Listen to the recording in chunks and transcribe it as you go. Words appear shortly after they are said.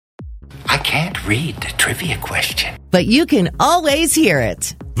can't read the trivia question. But you can always hear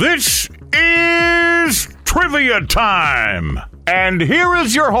it. This is Trivia Time. And here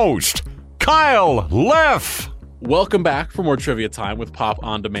is your host, Kyle Leff. Welcome back for more Trivia Time with Pop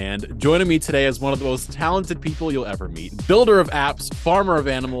On Demand. Joining me today is one of the most talented people you'll ever meet. Builder of apps, farmer of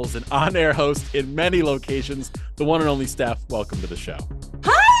animals, and on-air host in many locations, the one and only Stef. Welcome to the show.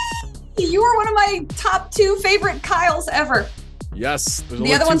 Hi! You are one of my top 2 favorite Kyles ever. Yes.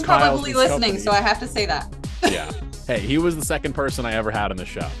 The other one's probably listening, so I have to say that. Yeah. Hey, he was the second person I ever had on the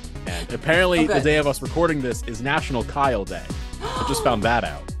show. And apparently the day of us recording this is National Kyle Day. I just found that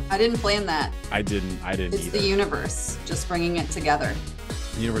out. I didn't plan that. I didn't It's either. the universe just bringing it together.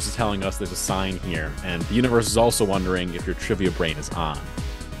 The universe is telling us there's a sign here, and the universe is also wondering if your trivia brain is on.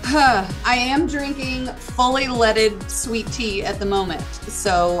 I am drinking fully leaded sweet tea at the moment,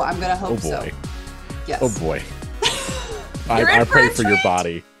 so I'm going to hope so. Yes. Oh boy. You're I in pray for a for your treat.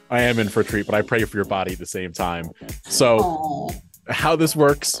 body. I am in for a treat, but I pray for your body at the same time. So Aww. how this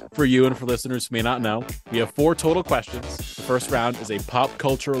works for you and for listeners who may not know, we have 4 total questions. The first round is a pop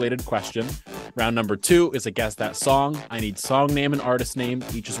culture related question. Round number 2 is a guess that song. I need song name and artist name.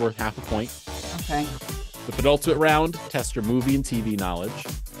 Each is worth half a point. Okay. The penultimate round, test your movie and TV knowledge.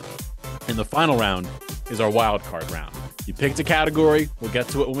 And the final round is our wild card round. You picked a category. We'll get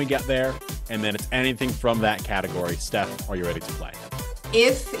to it when we get there. And then it's anything from that category. Steph, are you ready to play?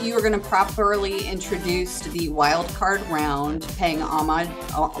 If you are going to properly introduce the wild card round, paying homage,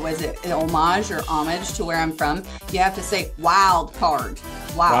 was it homage or homage to where I'm from, you have to say wild card.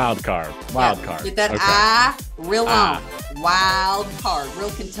 Wild card. Get that Okay. real long. Wild card.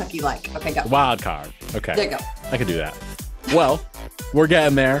 Real Kentucky-like. Okay, go. Wild card. Okay. There you go. I can do that. Well, we're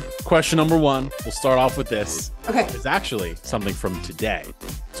getting there. Question number 1. We'll start off with this. Okay. It's actually something from today.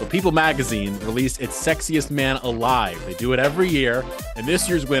 So People magazine released its Sexiest Man Alive. They do it every year. And this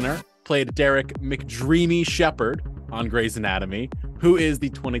year's winner played Derek McDreamy Shepherd on Grey's Anatomy, who is the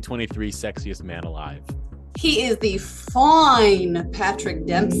 2023 Sexiest Man Alive. He is the fine Patrick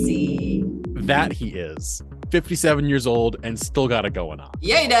Dempsey. That he is. 57 years old and still got it going on.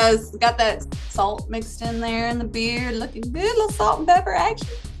 Yeah, he does. Got that salt mixed in there in the beard. Looking good. Little salt and pepper action.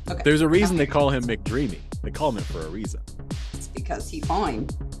 Okay. There's a reason they call him McDreamy. They call him it for a reason. It's because he's fine.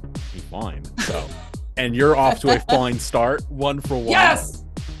 He's fine. So, and you're off to a fine start. 1 for 1. Yes!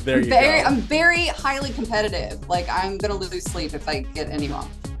 There you go. I'm very highly competitive. Like, I'm going to lose sleep if I get any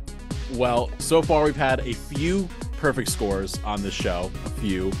wrong. Well, so far we've had a few perfect scores on this show. A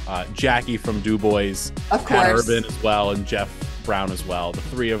few. Jackie from Du Bois, Of Pat course. Urban as well, and Jeff Brown as well. The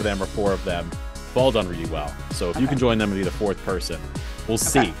 3 of them or 4 of them have all done really well. So if you can join them and be the 4th person, we'll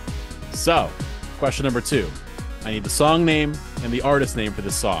see. So, question number 2. I need the song name and the artist name for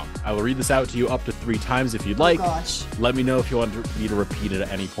this song. I will read this out to you up to 3 times if you'd like. Oh, gosh. Let me know if you want me to repeat it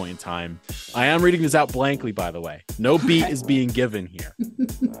at any point in time. I am reading this out blankly, by the way. No beat is being given here.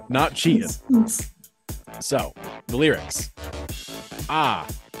 Not cheating. So, the lyrics.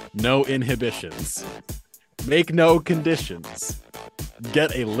 No inhibitions. Make no conditions.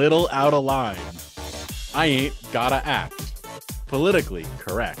 Get a little out of line. I ain't gotta act. Politically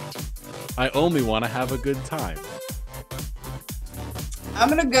correct. I only want to have a good time. I'm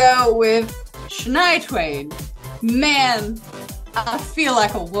going to go with Shania Twain. Man, I feel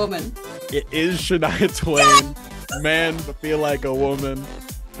like a woman. It is Shania Twain. Man, I feel like a woman.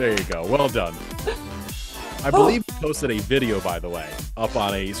 There you go. Well done. I believe you posted a video, by the way, up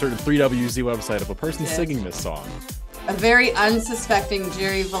on a certain 3WZ website of a person singing this song. A very unsuspecting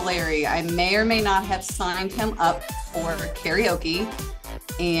Jerry Valeri. I may or may not have signed him up for karaoke,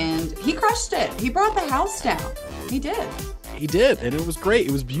 and he crushed it. He brought the house down. He did. He did, and it was great.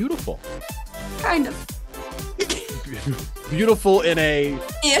 It was beautiful. Kind of. Beautiful in a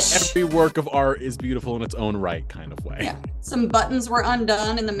Ish. every work of art is beautiful in its own right kind of way. Yeah. Some buttons were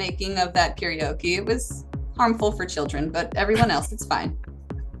undone in the making of that karaoke. It was harmful for children, but everyone else, it's fine.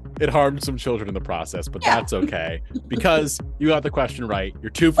 It harmed some children in the process, but Yeah. that's okay because you got the question right.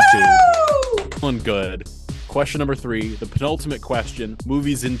 You're 2 for 2. Woo! One good. Question number 3, the penultimate question,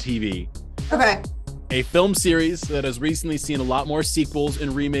 movies and TV. Okay. A film series that has recently seen a lot more sequels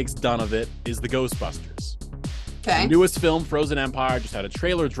and remakes done of it is The Ghostbusters. Okay. The newest film, Frozen Empire, just had a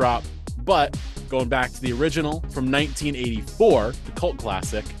trailer drop, but going back to the original from 1984, the cult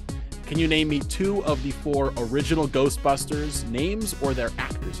classic, can you name me 2 of the 4 original Ghostbusters names or their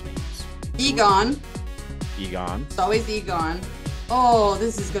actors' names? Egon. Egon. It's always Egon. Oh,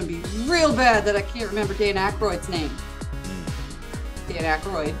 this is going to be real bad that I can't remember Dan Aykroyd's name. Dan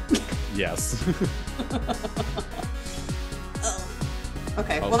Aykroyd. Yes.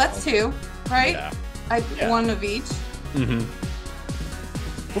 Okay, well that's 2, right? Yeah. One of each. Mm-hmm.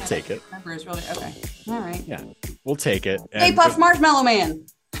 We'll take it. Remember is really okay. All right. Yeah, we'll take it. Stay Puft Marshmallow Man.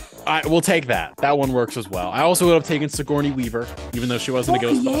 We'll take that. That one works as well. I also would have taken Sigourney Weaver, even though she wasn't a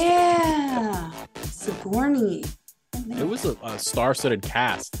Ghostbuster. Yeah, Sigourney. It was a star-studded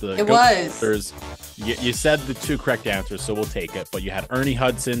cast. It was. You said the two correct answers, so we'll take it. But you had Ernie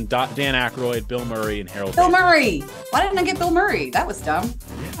Hudson, Dan Aykroyd, Bill Murray, and Harold. Bill Murray. Why didn't I get Bill Murray? That was dumb.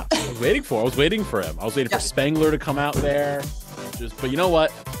 Yeah, I was waiting for him. I was waiting for Spengler to come out there. But you know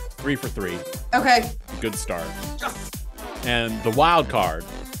what? 3 for 3. Okay. Good start. And the wild card.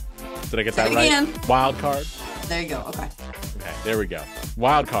 Did I get that right? Again. Wild card. There you go. Okay. Okay, there we go.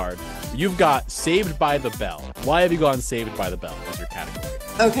 Wild card. You've got Saved by the Bell. Why have you gone Saved by the Bell as your category?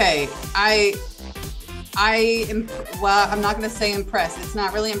 Okay, I am, well, I'm not going to say impressed. It's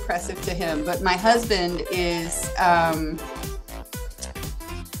not really impressive to him, but my husband is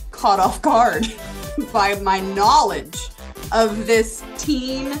caught off guard by my knowledge of this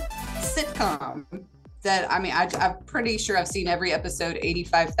teen sitcom that, I mean, I'm pretty sure I've seen every episode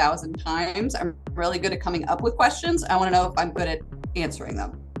 85,000 times. I'm really good at coming up with questions. I want to know if I'm good at answering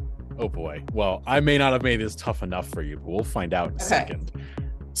them. Oh boy. Well, I may not have made this tough enough for you, but we'll find out in a second.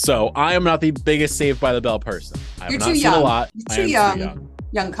 So I am not the biggest Saved by the Bell person. I have not seen a lot. You're too young.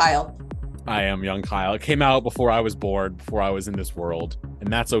 Young Kyle. I am young Kyle. It came out before I was born, before I was in this world,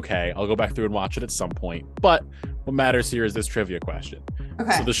 and that's okay. I'll go back through and watch it at some point. But what matters here is this trivia question.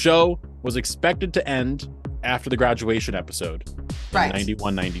 Okay. So the show was expected to end after the graduation episode in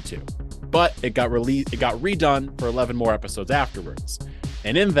 91, 92. But it got redone for 11 more episodes afterwards.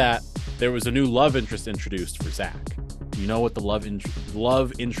 And in that, there was a new love interest introduced for Zach. Do you know what the love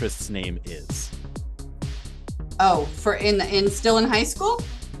interest's name is? Oh, for still in high school?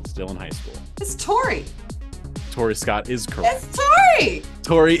 Still in high school. It's Tori. Tori Scott is correct. It's Tori.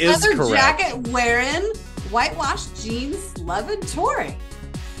 Tori is Leather correct. jacket wearing, whitewashed jeans, loving Tori.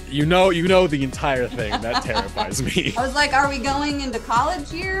 You know the entire thing. That terrifies me. I was like, are we going into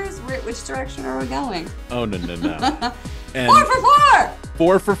college years? Which direction are we going? Oh, no. And 4 for 4!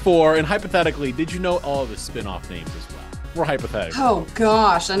 4 for 4. And hypothetically, did you know all the spin-off names as well? We're hypothetical. Oh,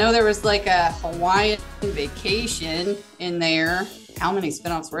 gosh. I know there was like a Hawaiian vacation in there. How many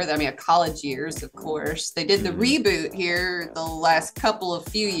spinoffs were there? I mean, college years, of course. They did the reboot here the last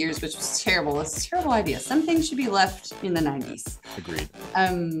few years, which was terrible. It's a terrible idea. Some things should be left in the 90s. Agreed.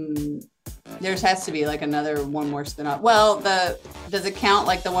 There has to be like one more spinoff. Well, does it count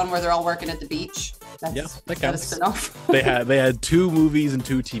like the one where they're all working at the beach? That counts. A spinoff. they had 2 movies and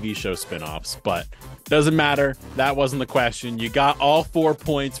 2 TV show spinoffs, but doesn't matter. That wasn't the question. You got all 4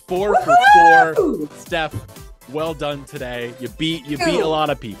 points. 4 for 4. Steph, well done today. You beat a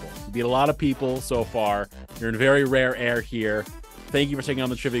lot of people. You beat a lot of people so far. You're in very rare air here. Thank you for taking on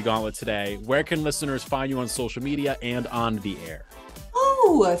the Trivia Gauntlet today. Where can listeners find you on social media and on the air?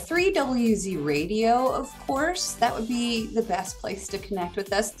 Oh, 3WZ Radio, of course. That would be the best place to connect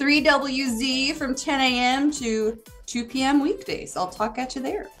with us. 3WZ from 10 a.m. to 2 p.m. weekdays. I'll talk at you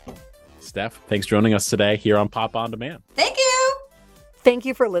there. Steph, thanks for joining us today here on Pop On Demand. Thank you. Thank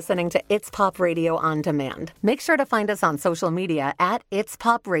you for listening to It's Pop Radio On Demand. Make sure to find us on social media at It's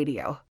Pop Radio.